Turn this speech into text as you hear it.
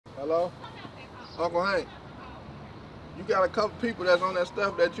Hello? Uncle Hank, you got a couple people that's on that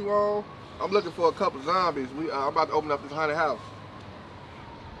stuff that you own? I'm looking for a couple zombies. I'm about to open up this haunted house.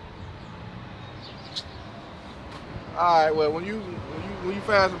 Alright, well, when you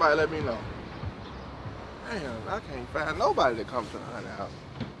find somebody, let me know. Damn, I can't find nobody that comes to the haunted house.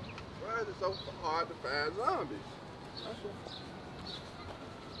 Why is it so hard to find zombies?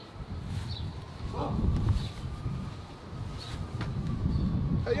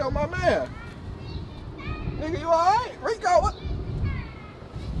 Hey, yo, my man. Nigga, you alright? Rico, what?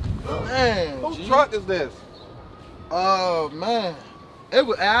 Man, whose truck is this? Man. I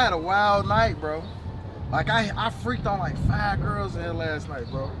had a wild night, bro. Like, I freaked on like 5 girls in here last night,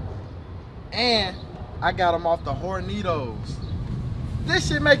 bro. And I got them off the Hornitos. This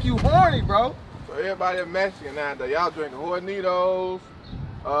shit make you horny, bro. So everybody in Mexican nowadays, y'all drinking Hornitos,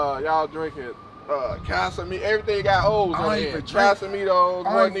 y'all drinking Casamigos, everything got O's on it. Casamigos,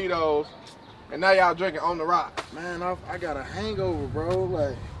 Hornitos, and now y'all drinking On the Rock. Man, I got a hangover, bro.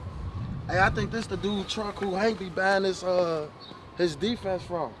 Like, hey, I think this the dude truck who Hank be buying his defense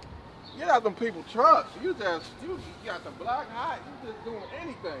from. Get out them people trucks. You got the block hot. You just doing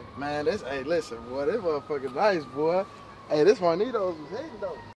anything. Man, hey, listen, boy, this motherfucking nice, boy. Hey, this Hornitos is hitting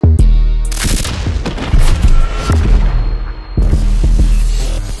though.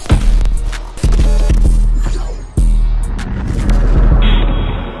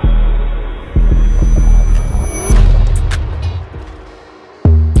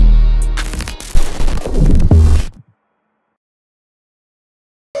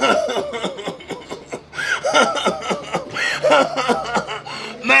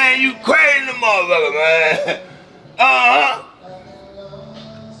 Man, you crazy motherfucker, man.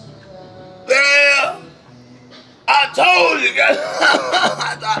 Yeah, I told you, guys.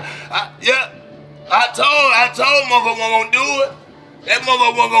 I told motherfucker wasn't gonna do it. That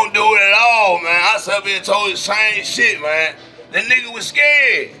motherfucker wasn't gonna do it at all, man. I sat up here and told you the same shit, man. That nigga was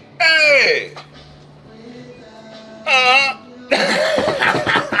scared. Hey.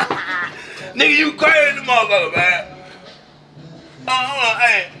 Nigga, you crazy motherfucker, man.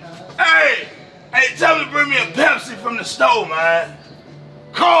 Hey, tell me to bring me a Pepsi from the store, man.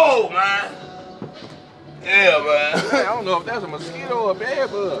 Cold, man. Yeah, man. I don't know if that's a mosquito or a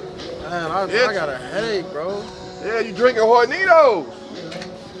bed bug. Man, I got a headache, bro. Yeah, you drinking Hornitos.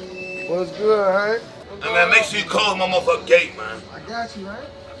 What's good, Hank? Hey, man, make sure you close my motherfucking gate, man. I got you, Hank.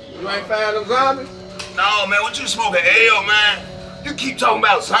 You ain't found them zombies? No, man, what you smoking ale, man? You keep talking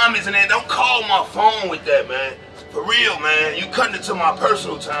about zombies and then don't call my phone with that, man. For real, man. You cutting it to my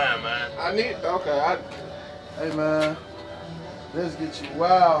personal time, man. Hey, man. Let's get you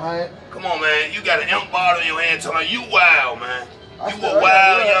wild, Hank. Come on, man. You got an imp bottle in your hand telling you wild, man. You a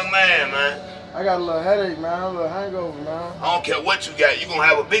wild young man, man. I got a little headache, man. A little hangover, man. I don't care what you got. You gonna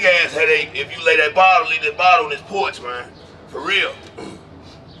have a big ass headache if you leave that bottle on this porch, man. For real.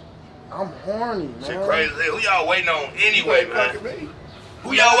 I'm horny, man. Shit crazy. Who y'all waiting on anyway, man?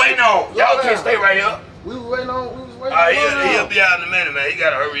 Who y'all waiting on? Y'all can't stay right here. We was waiting on. He'll be out in a minute, man. He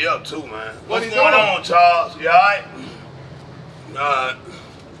gotta hurry up too, man. What's going on, Charles? You alright?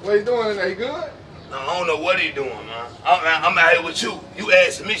 What he doing in there? He good? No, I don't know what he doing, man. I'm out here with you. You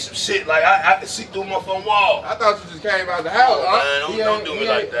asking me some shit like I can see through my phone wall. I thought you just came out the house. Man, don't do me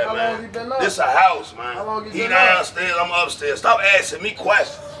like that, man. This a house, man. He downstairs, I'm upstairs. Stop asking me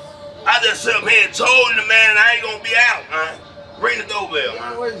questions. I just sit up here and told you, man, and I ain't gonna be out, man. Ring the doorbell,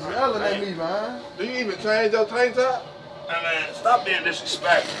 man. Why you yelling at me, man? Do you even change your tank top? Hey, man, stop being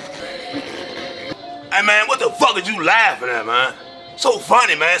disrespectful. Hey, man, what the fuck are you laughing at, man? So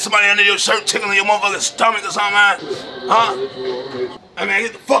funny, man. Somebody under your shirt tickling your motherfucking stomach or something, man. Huh? Hey, man,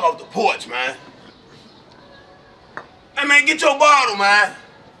 get the fuck off the porch, man. Hey, man, get your bottle, man.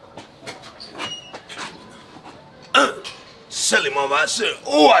 Silly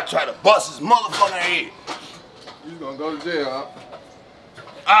motherfucker. I tried to bust his motherfucking head. You gonna go to jail, huh?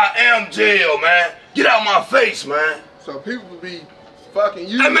 I am jail, man. Get out my face, man. So people be fucking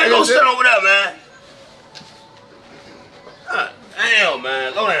you. Hey, man, go sit over there, man. God damn,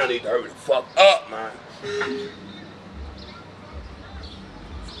 man. Go down, need to hurry the fuck up, man.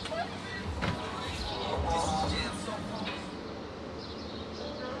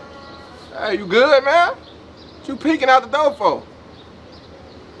 Hey, you good, man? What you peeking out the door for?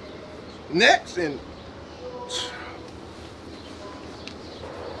 Next and...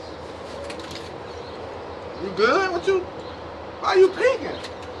 You good? Why you peeking?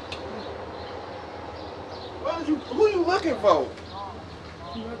 Who you looking for?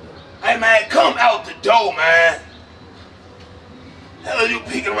 Hey, man, come out the door, man. Hell are you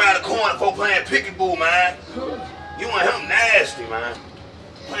peeking around the corner for playing peekaboo, man? You and him nasty, man.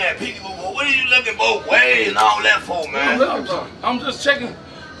 Man, peekaboo, what are you looking both ways and all that for, man? I'm just checking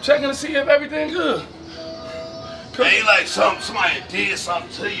to see if everything good. Ain't like somebody did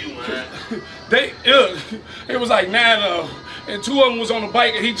something to you, man. It was like 9 of them, and 2 of them was on the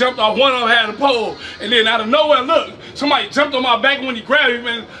bike, and he jumped off. 1 of them had a pole, and then out of nowhere, look, somebody jumped on my back, and when he grabbed me,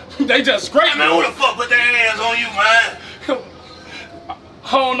 man, they just scraped me. Man, who the fuck put their hands on you, man?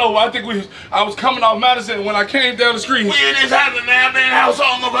 I don't know. I think I was coming off Madison when I came down the street. When this happened, man, I've been in the house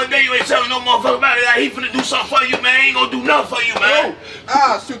all motherfucker day. You ain't telling no motherfucker about it. Like, he finna do something for you, man. He ain't gonna do nothing for you, man.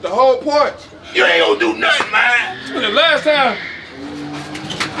 I'll shoot the whole porch. You ain't gonna do nothing, man. The last time.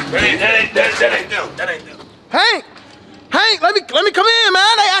 That ain't them. Hank, let me come in,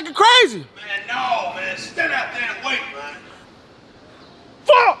 man. They acting crazy. Man, no, man. Stand out there and wait, man.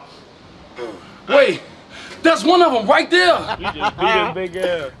 Fuck! Wait, that's one of them right there. You just beat his big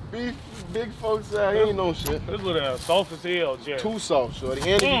ass. Big folks out, he ain't no shit. This little ass soft as hell, Jerry. Too soft, shorty.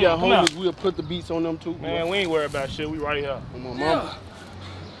 And if you got homies, we'll put the beats on them too. Man, we ain't worried about shit. We right here. On my mama.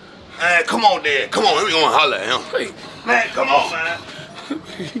 Man, come on, Dad. Come on, we gonna holler at him. Wait. Man, come on, man.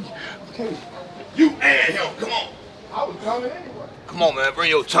 You and him, come on. I was coming anyway. Come on, man. Bring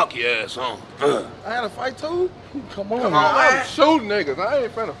your chunky ass on. I had a fight too? Come on, Come on, I'm shooting niggas. I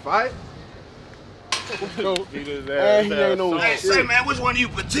ain't finna fight. Beat his Man, ass. he ain't no Hey, shit. say, man, which one of you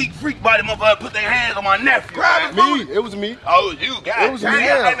petite freak body motherfucker put their hands on my nephew? Grab man? his Me, it was me. Oh, you got It was me, Hey,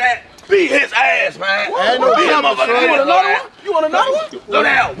 yeah. man. Beat his ass, man. Ain't no Beat his trouble, motherfucking son. ass, You want another man. one? You want another one? Slow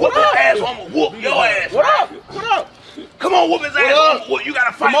down. Whoop his ass, or I'ma whoop your ass. What man. up? What up? Come on, whoop his ass. up? Or I'ma whoop. You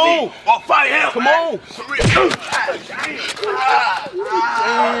gotta fight Come me on. or fight him, Come man. on. For real.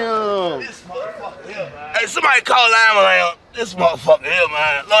 Damn. This motherfucker here, man. Hey, somebody call the ambulance. This motherfucker here,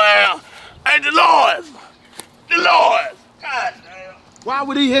 man. Slow down. Hey, Dolores. God damn. Why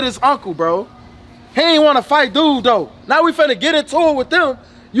would he hit his uncle, bro? He ain't want to fight dude, though. Now we finna get into it with them.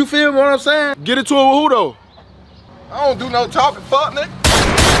 You feel what I'm saying? Get into it with who, though? I don't do no talking, fuck nigga.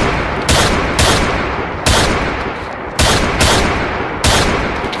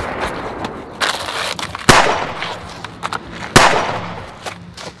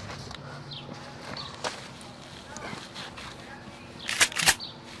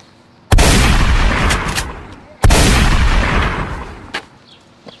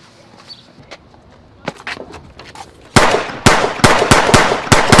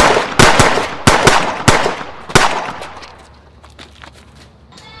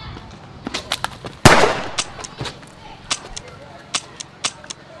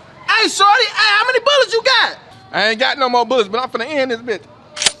 Hey, shorty, hey, how many bullets you got? I ain't got no more bullets, but I'm finna end this bitch.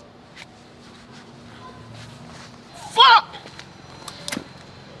 Fuck!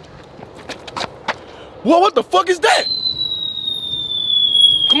 Well, what the fuck is that?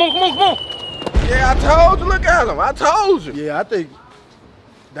 Come on. Yeah, I told you, look at him. I told you. Yeah, I think.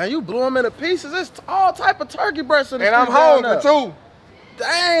 Now you blew him into pieces. It's all type of turkey breasts in the And I'm street down hungry there. too.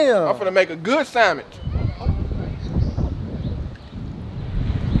 Damn. I'm finna make a good sandwich.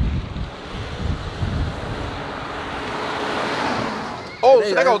 Oh,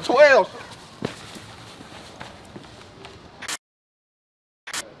 so they go 12.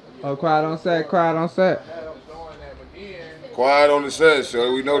 Oh, quiet on set, quiet on set. Quiet on the set,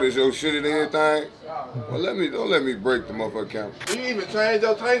 so we know this your shit and everything. Well, don't let me break the motherfucking camera. You even change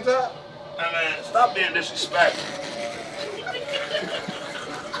your tank top? Hey, man, stop being disrespectful.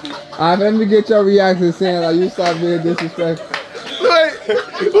 Alright, let me get your reaction saying like you stop being disrespectful. Wait.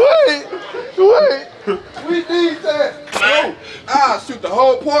 We need that. Man, I'll shoot the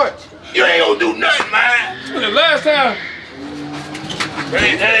whole porch. you ain't gonna do nothing, man. The last time. That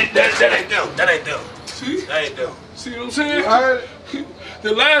ain't them. See? That ain't them. See what I'm saying? Alright.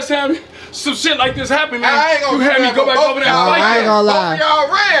 The last time some shit like this happened, man, I ain't gonna you had do me that, go back but over there both and I fight ain't that. gonna Both lie. of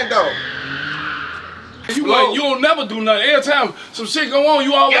y'all ran though. You like, you don't never do nothing. Every time some shit go on,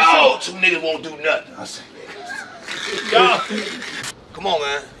 you always Yo, two niggas won't do nothing. I say, y'all. come on,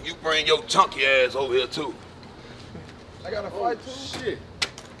 man. You bring your chunky ass over here, too. I gotta fight too. Shit.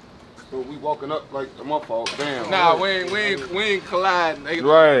 So we walking up like my fault. Damn. Nah, we ain't colliding. They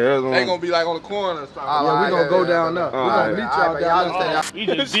Right. gonna be like on the corner or something. Yeah, we gonna go down there. We gonna meet y'all down there. We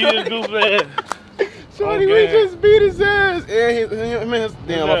just beat his goof ass. Shorty, we just beat his ass. And him and his.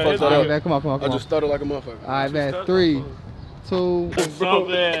 Damn, I fucked that Alright, up. man, come on. I just stuttered like a motherfucker. Alright, man, 3, 2.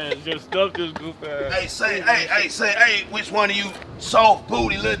 Something just stuffed his goof ass. Hey, say, which one of you soft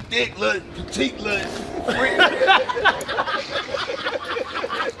booty, little dick, little petite, little freak?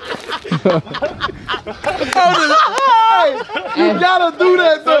 Hey, you gotta do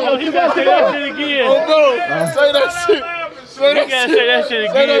that Yo, though. you gotta say that shit again. Oh no, say that shit. Say You gotta say that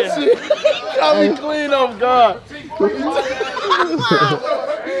shit Say that again. shit. Got me clean off guard.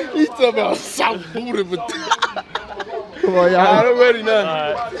 talking about South Buddha, but Come on, y'all. I'm ready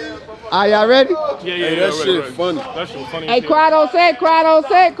now. Are y'all ready? Yeah, Hey, that shit funny. That shit funny. Hey, quiet on set, quiet on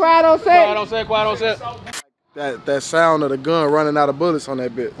set, quiet on set. Quiet on set. That sound of the gun running out of bullets on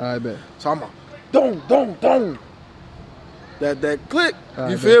that bit. All right, bet. So I'm like, dong, dong, dong. That click. All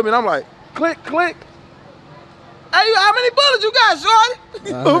right, You feel me? And I'm like, click, click. Hey, how many bullets you got,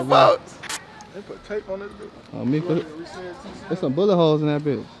 shorty? All right, Folks. They put tape on this bitch. Oh, me put it. There's some bullet holes in that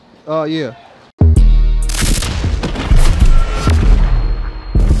bitch. Oh, yeah.